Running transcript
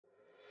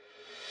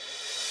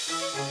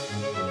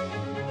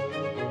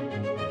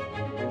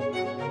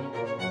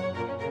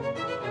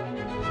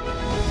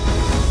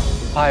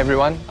Hi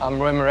everyone,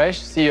 I'm Rui Morais,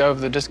 CEO of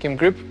the Dis-Chem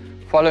Group.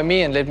 Follow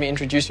me and let me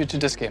introduce you to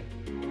Dis-Chem.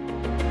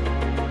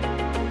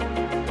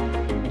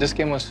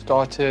 Dis-Chem was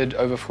started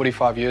over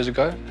 45 years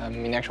ago.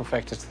 In actual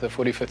fact, it's the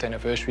 45th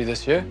anniversary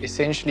this year.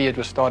 Essentially, it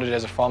was started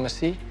as a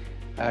pharmacy.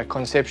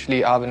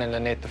 Conceptually, Ivan and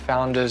Lynette, the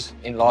founders,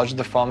 enlarged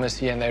the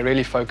pharmacy and they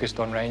really focused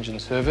on range and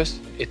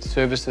service. It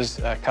services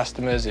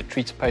customers, it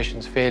treats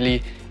patients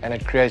fairly, and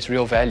it creates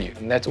real value.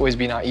 And that's always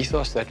been our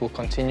ethos. That will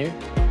continue.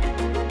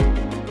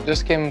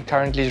 Dis-Chem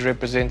currently is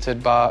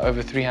represented by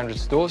over 300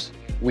 stores.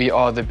 We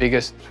are the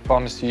biggest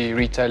pharmacy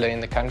retailer in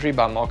the country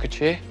by market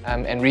share.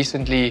 And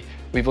recently,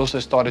 we've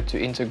also started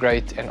to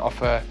integrate and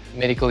offer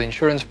medical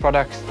insurance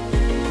products.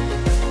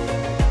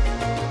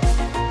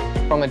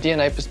 From a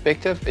DNA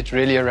perspective, it's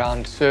really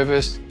around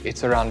service,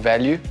 it's around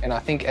value. And I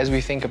think as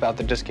we think about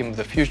the Dis-Chem of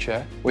the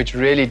future, which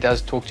really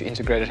does talk to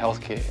integrated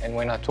healthcare. And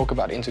when I talk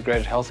about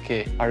integrated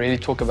healthcare, I really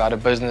talk about a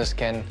business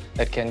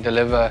that can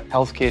deliver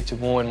healthcare to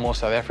more and more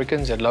South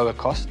Africans at lower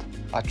cost.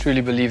 I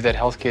truly believe that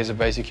healthcare is a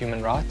basic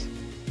human right.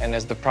 And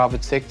as the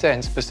private sector,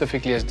 and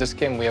specifically as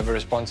Dis-Chem, we have a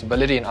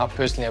responsibility, and I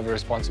personally have a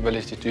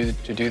responsibility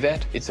to do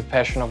that. It's a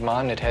passion of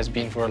mine, it has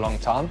been for a long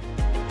time.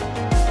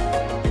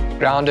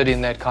 Grounded in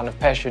that kind of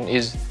passion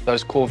is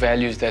those core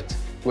values that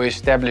were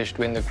established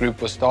when the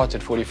group was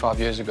started 45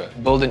 years ago.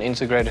 Build an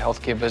integrated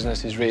healthcare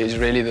business is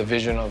really the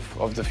vision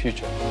of the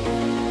future.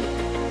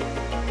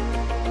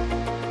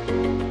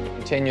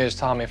 In 10 years'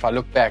 time, if I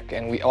look back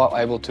and we are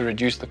able to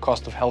reduce the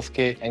cost of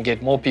healthcare and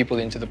get more people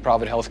into the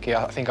private healthcare,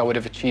 I think I would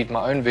have achieved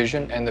my own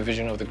vision and the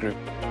vision of the group.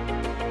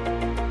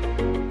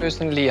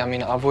 Personally,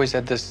 I've always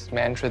had this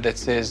mantra that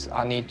says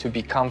I need to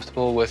be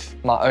comfortable with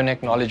my own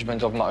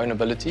acknowledgement of my own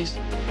abilities.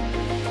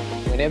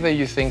 Whenever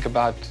you think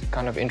about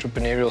kind of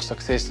entrepreneurial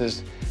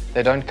successes,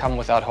 they don't come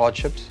without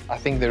hardships. I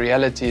think the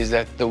reality is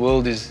that the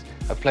world is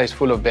a place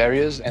full of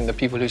barriers, and the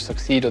people who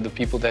succeed are the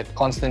people that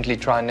constantly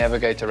try and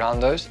navigate around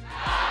those.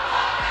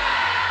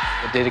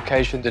 The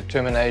dedication,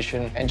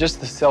 determination, and just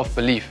the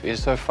self-belief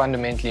is so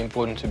fundamentally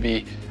important to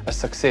be a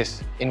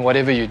success in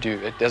whatever you do.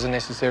 It doesn't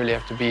necessarily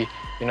have to be,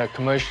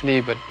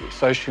 commercially, but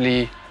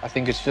socially, I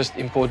think it's just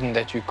important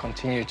that you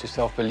continue to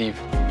self-believe.